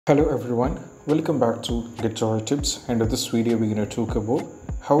Hello everyone, welcome back to Get Joy Tips, and in this video we're going to talk about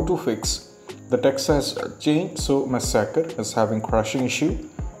how to fix the Texas Chain Saw Massacre is having crashing issue.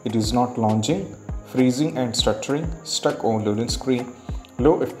 It is not launching, freezing and stuttering, stuck on loading screen,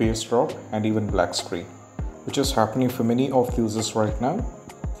 low FPS drop and even black screen, which is happening for many of the users right now,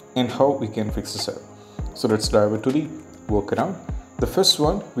 and how we can fix this up. So let's dive into the workaround. The first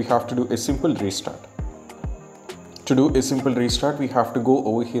one, we have to do a simple restart. To do a simple restart, we have to go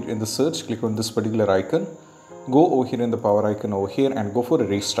over here in the search, click on this particular icon, go over here in the power icon over here and go for a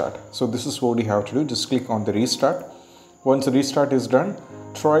restart. So this is what you have to do, just click on the restart. Once the restart is done,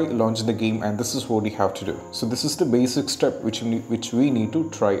 try launch the game, and this is what you have to do. So this is the basic step which we need to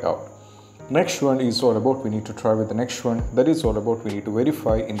try out. Next one is all about, we need to try with the next one, that is all about we need to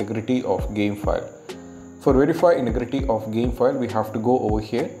verify integrity of game file. For verify integrity of game file, we have to go over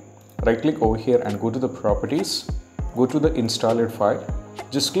here, right click over here and go to the properties. Go to the installed file,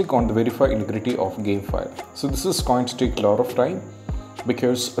 just click on the verify integrity of game file. So this is going to take a lot of time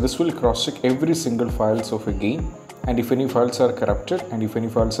because this will cross check every single files of a game, and if any files are corrupted and if any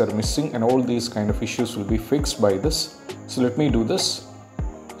files are missing, and all these kind of issues will be fixed by this. So let me do this.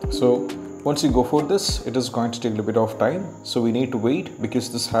 So once you go for this, it is going to take a little bit of time, so we need to wait because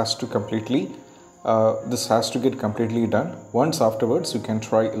this has to get completely done. Once afterwards you can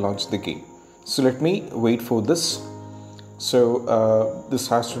try launch the game. So let me wait for this. So this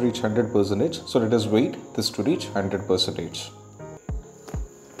has to reach 100%, so let us wait this to reach 100%.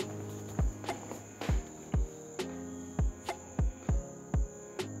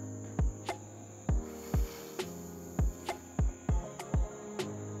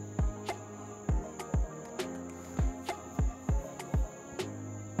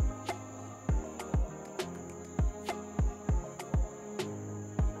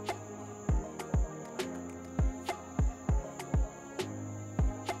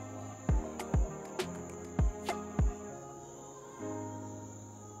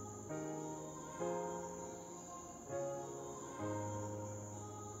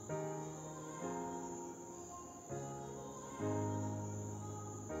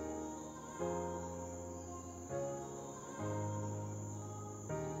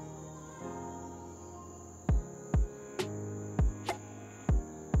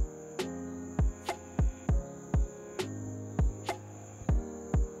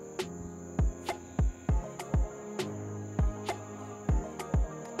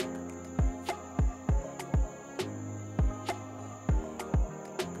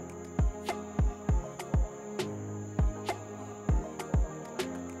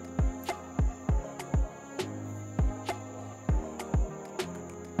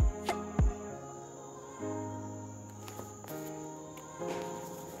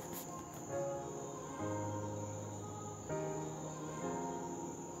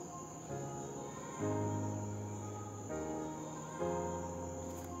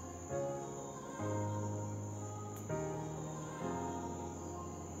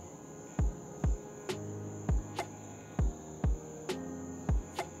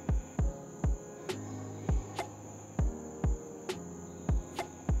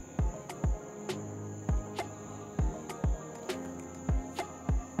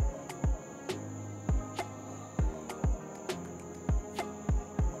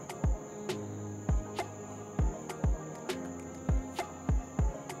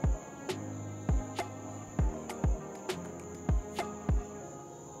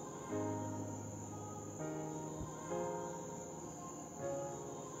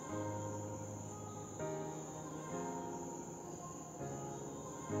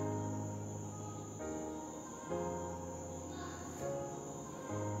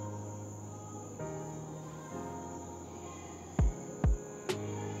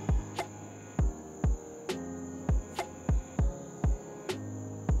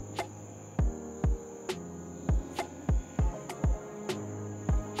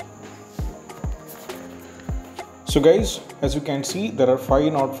 So guys, as you can see, there are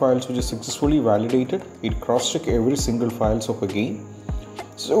 5 not files which is successfully validated. It cross-check every single files of a game.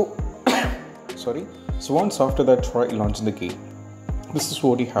 So sorry. So once after that, try launching the game. This is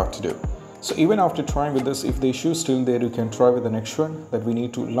what you have to do. So even after trying with this, if the issue is still there, you can try with the next one, that we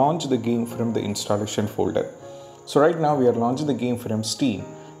need to launch the game from the installation folder. So right now we are launching the game from Steam,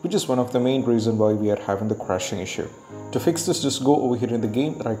 which is one of the main reason why we are having the crashing issue. To fix this, just go over here in the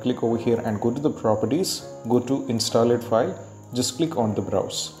game, right click over here and go to the properties, go to installed file, just click on the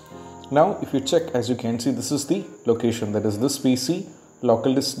browse. Now if you check, as you can see, this is the location, that is this PC,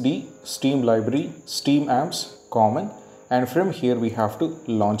 local disk D, Steam library, Steam apps, common, and from here we have to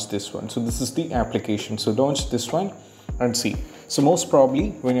launch this one. So this is the application, so launch this one and see. So most probably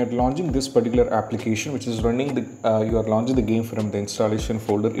when you're launching this particular application, which is running you are launching the game from the installation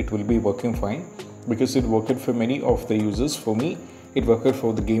folder, it will be working fine because it worked for many of the users. For me, it worked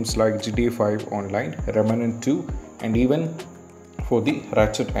for the games like GTA 5 Online, Remnant 2, and even for the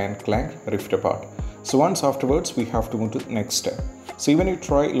Ratchet and Clank Rift Apart. So once afterwards, we have to move to the next step. So even you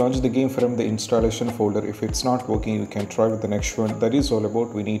try launch the game from the installation folder, if it's not working, you can try with the next one. That is all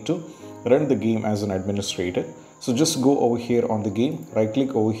about we need to run the game as an administrator. So just go over here on the game, right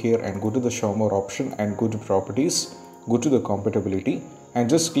click over here and go to the show more option and go to properties, go to the compatibility and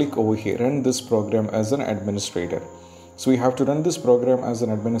just click over here, run this program as an administrator. So we have to run this program as an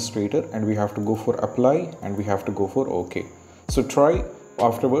administrator and we have to go for apply and we have to go for OK. So try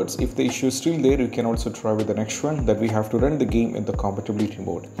afterwards. If the issue is still there, you can also try with the next one, that we have to run the game in the compatibility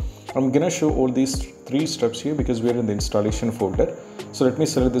mode. I'm gonna show all these 3 steps here because we're in the installation folder. So let me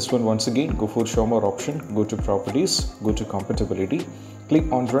select this one once again, go for show more option, go to properties, go to compatibility, click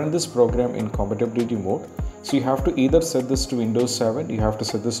on run this program in compatibility mode. So you have to either set this to Windows 7, you have to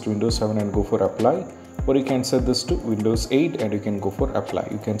set this to Windows 7 and go for apply, or you can set this to Windows 8 and you can go for apply.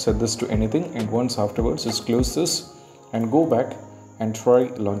 You can set this to anything, and once afterwards just close this and go back and try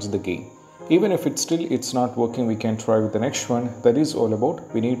launch the game. Even if it's not working, we can try with the next one. That is all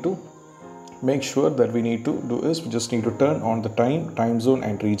about we need to make sure that we need to do is we just need to turn on the time zone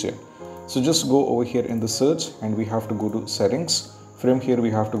and region. So just go over here in the search and we have to go to settings. From here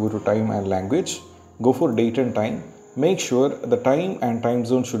we have to go to time and language, go for date and time. Make sure the time and time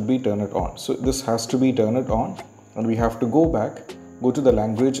zone should be turned on. So this has to be turned on and we have to go back, go to the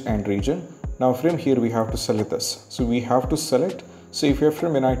language and region. Now from here we have to select this. So we have to select, so if you're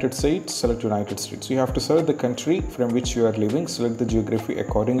from United States, select United States. So you have to select the country from which you are living, select the geography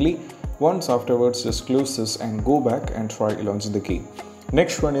accordingly. Once afterwards just close this and go back and try launching the game.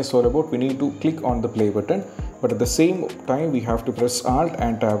 Next one is all about we need to click on the play button, but at the same time we have to press Alt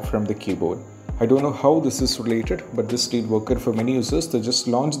and Tab from the keyboard. I don't know how this is related, but this did work for many users. They just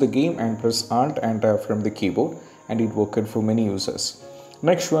launch the game and press Alt and Tab from the keyboard and it worked for many users.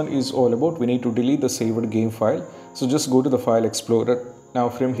 Next one is all about we need to delete the saved game file. So just go to the file explorer. Now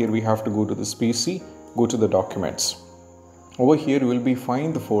from here we have to go to this PC, go to the documents. Over here you will be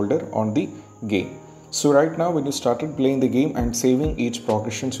find the folder on the game. So right now when you started playing the game and saving each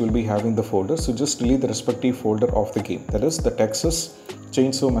progressions, you will be having the folder. So just delete the respective folder of the game. That is the Texas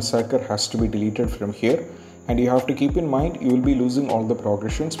Chain Saw Massacre has to be deleted from here. And you have to keep in mind you will be losing all the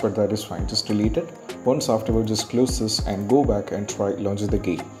progressions, but that is fine. Just delete it. Once afterwards just close this and go back and try launch the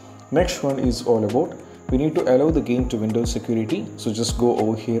game. Next one is all about we need to allow the game to Windows security. So just go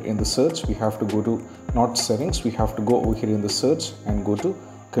over here in the search. We have to go to not settings. We have to go over here in the search and go to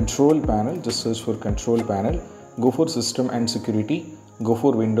control panel. Just search for control panel. Go for system and security. Go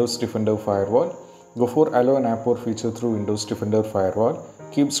for Windows Defender Firewall. Go for allow an app or feature through Windows Defender Firewall.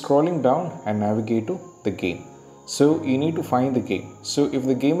 Keep scrolling down and navigate to the game. So you need to find the game. So if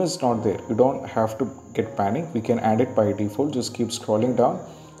the game is not there, you don't have to get panicked. We can add it by default. Just keep scrolling down.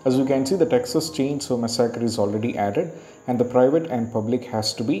 As you can see, the Texas Chain Saw Massacre is already added and the private and public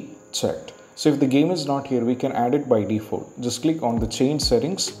has to be checked. So if the game is not here, we can add it by default. Just click on the change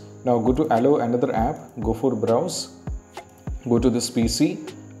settings. Now go to allow another app, go for browse, go to this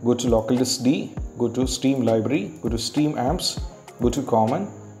PC, go to local disk D, go to Steam library, go to Steam apps, go to common.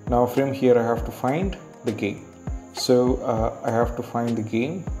 Now from here I have to find the game. So I have to find the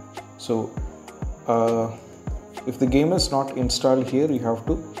game. So if the game is not installed here, you have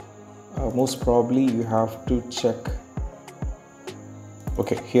to most probably you have to check.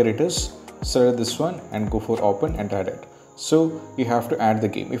 Okay, here it is. Select this one and go for open and add it. So you have to add the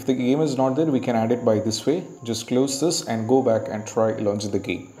game. If the game is not there, we can add it by this way. Just close this and go back and try launch the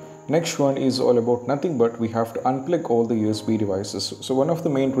game. Next one is all about nothing but we have to unplug all the USB devices. So one of the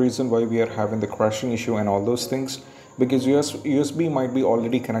main reason why we are having the crashing issue and all those things, because USB might be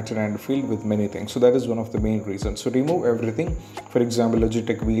already connected and filled with many things. So that is one of the main reasons. So remove everything. For example,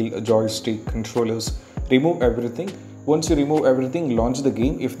 Logitech wheel, joystick, controllers, remove everything. Once you remove everything, launch the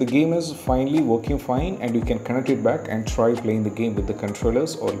game. If the game is finally working fine and you can connect it back and try playing the game with the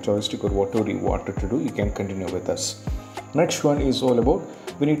controllers or joystick or whatever you wanted to do, you can continue with us. Next one is all about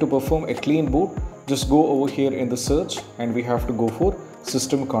we need to perform a clean boot. Just go over here in the search and we have to go for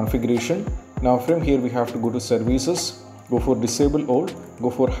system configuration. Now from here we have to go to services, go for disable all, go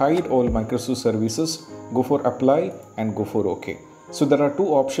for hide all Microsoft services, go for apply and go for OK. So there are two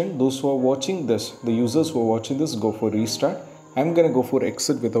options. Those who are watching this, the users who are watching this, go for restart. I'm gonna go for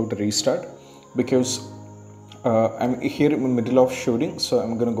exit without a restart because I'm here in the middle of shooting, so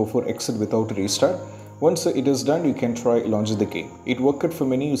I'm gonna go for exit without a restart. Once it is done, you can try launch the game. It worked for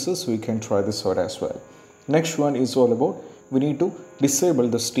many users, so you can try this out as well. Next one is all about we need to disable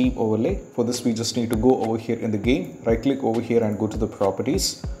the Steam overlay. For this, we just need to go over here in the game, right click over here and go to the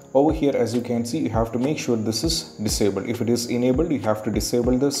properties. Over here, as you can see, you have to make sure this is disabled. If it is enabled, you have to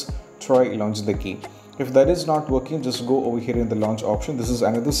disable this. Try launch the game. If that is not working, just go over here in the launch option. This is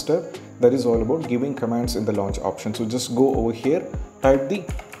another step that is all about giving commands in the launch option. So just go over here, type the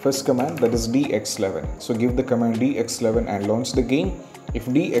first command, that is dx11. So give the command dx11 and launch the game. If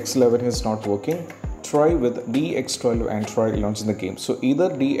dx11 is not working, try with dx12 and try launching the game. So either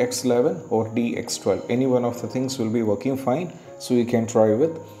dx11 or dx12, any one of the things will be working fine. So you can try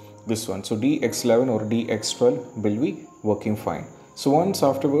with this one. So dx11 or dx12 will be working fine. So once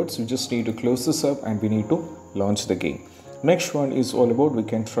afterwards, you just need to close this up and we need to launch the game. Next one is all about, we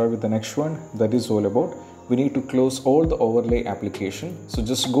can try with the next one. That is all about, we need to close all the overlay application. So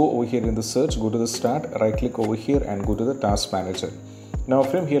just go over here in the search, go to the start, right click over here and go to the task manager. Now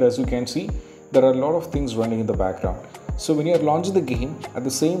from here, as you can see, there are a lot of things running in the background. So when you are launching the game, at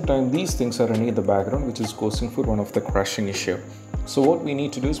the same time, these things are running in the background, which is causing for one of the crashing issue. So what we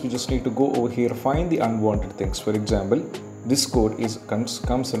need to do is we just need to go over here, find the unwanted things. For example, this code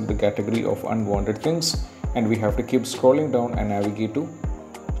comes in the category of unwanted things, and we have to keep scrolling down and navigate to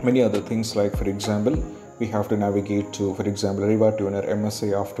many other things, like for example, we have to navigate to, for example, Riva Tuner,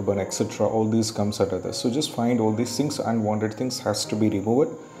 MSA, Afterburn, etc. All these comes under this. So just find all these things, unwanted things has to be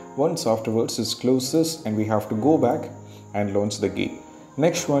removed. Once afterwards, just close this and we have to go back and launch the game.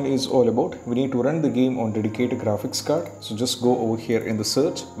 Next one is all about, we need to run the game on dedicated graphics card. So just go over here in the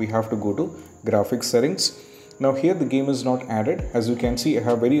search, we have to go to graphics settings. Now here the game is not added. As you can see, I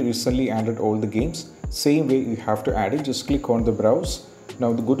have very recently added all the games. Same way you have to add it, just click on the browse.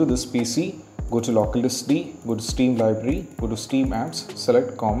 Now go to this PC, go to local disk D, go to Steam library, go to Steam apps,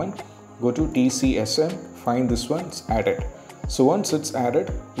 select common, go to TCSM, find this one, add it. So once it's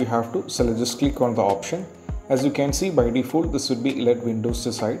added, you have to select, just click on the option. As you can see, by default, this would be let Windows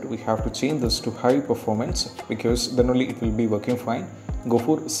decide. We have to change this to high performance because then only it will be working fine. Go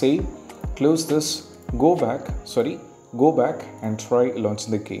for save, close this, go back and try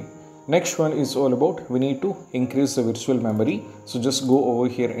launching the game. Next one is all about, we need to increase the virtual memory. So just go over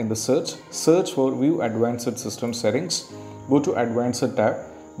here in the search for view advanced system settings, go to advanced tab,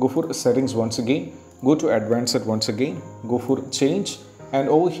 go for settings once again, go to advanced once again, go for change, and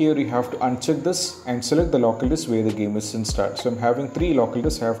over here you have to uncheck this and select the local disk where the game is installed. So I'm having 3 local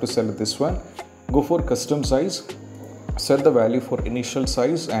disks, I have to select this one. Go for custom size, set the value for initial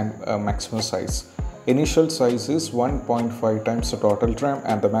size and maximum size. Initial size is 1.5 times the total RAM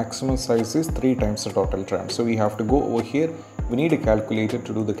and the maximum size is 3 times the total RAM. So we have to go over here, we need a calculator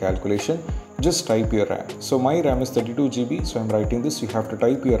to do the calculation. Just type your RAM. So my RAM is 32 GB, so I'm writing this. You have to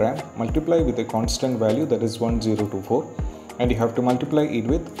type your RAM, multiply with a constant value, that is 1024, and you have to multiply it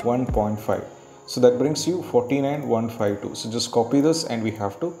with 1.5. So that brings you 49152. So just copy this and we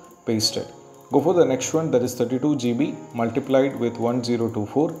have to paste it. Go for the next one, that is 32 GB multiplied with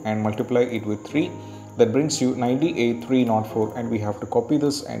 1024 and multiply it with 3. That brings you 98304, and we have to copy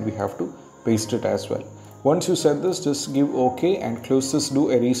this and we have to paste it as well. Once you set this, just give OK and close this,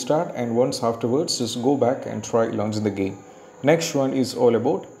 do a restart, and once afterwards just go back and try launching the game. Next one is all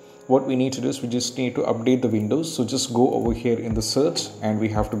about, what we need to do is we just need to update the Windows. So just go over here in the search and we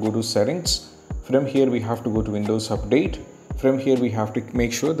have to go to settings. From here we have to go to Windows Update. From here we have to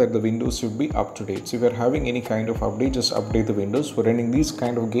make sure that the Windows should be up to date. So if you are having any kind of update, just update the Windows. For running these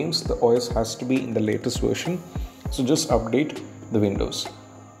kind of games, the OS has to be in the latest version. So just update the Windows.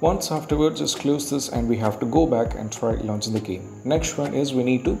 Once afterwards, just close this and we have to go back and try launching the game. Next one is we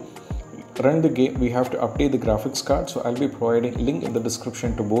need to run the game. We have to update the graphics card. So I'll be providing a link in the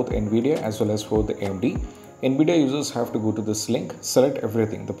description to both NVIDIA as well as for the AMD. NVIDIA users have to go to this link, select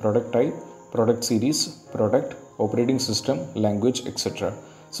everything, the product type, product series, product, operating system, language, etc.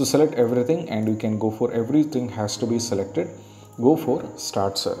 So select everything and you can go for everything has to be selected. Go for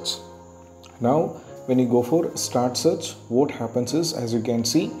start search. Now when you go for start search, what happens is, as you can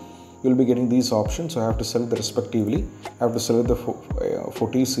see, you'll be getting these options. So I have to select the respectively, I have to select the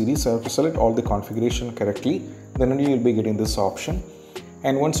 40 series, I have to select all the configuration correctly, then only you'll be getting this option.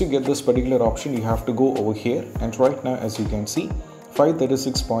 And once you get this particular option, you have to go over here, and right now as you can see,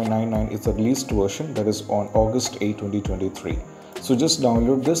 536.99 is the released version, that is on August 8, 2023. So just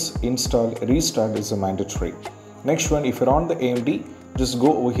download this, install, restart is a mandatory. Next one, if you're on the AMD, just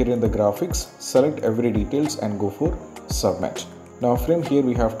go over here in the graphics, select every details and go for submit. Now from here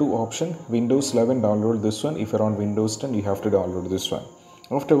we have two options, Windows 11 download this one, if you're on Windows 10 you have to download this one.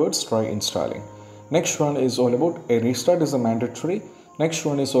 Afterwards try installing. Next one is all about a restart is a mandatory. Next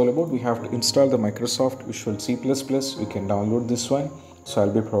one is all about we have to install the Microsoft Visual C++. We can download this one. So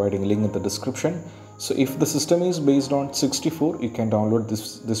I'll be providing a link in the description. So if the system is based on 64, you can download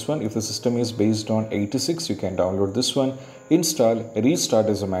this one. If the system is based on 86, you can download this one. Install, restart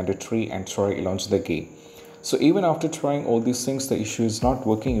is a mandatory, and try launch the game. So even after trying all these things, the issue is not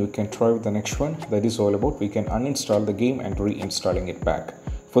working, you can try with the next one. That is all about we can uninstall the game and reinstalling it back.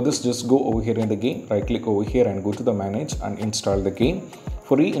 For this, just go over here in the game, right click over here and go to the manage and install the game.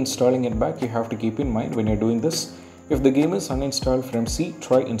 For reinstalling it back, you have to keep in mind when you're doing this, if the game is uninstalled from C,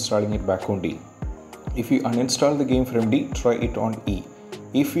 try installing it back on D. If you uninstall the game from D, try it on E.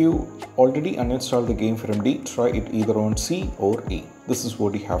 If you already uninstalled the game from D, try it either on C or E. This is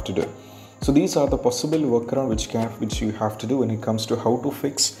what you have to do. So these are the possible workaround which you have to do when it comes to how to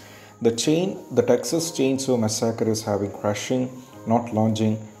fix the Texas Chain Saw Massacre is having crashing, not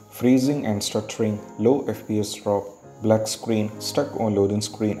launching, freezing and stuttering, low FPS drop, black screen, stuck on loading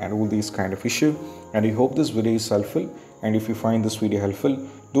screen, and all these kind of issue. And I hope this video is helpful, and if you find this video helpful,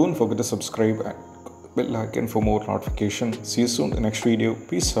 don't forget to subscribe and bell icon for more notification. See you soon in the next video.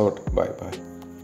 Peace out. Bye bye.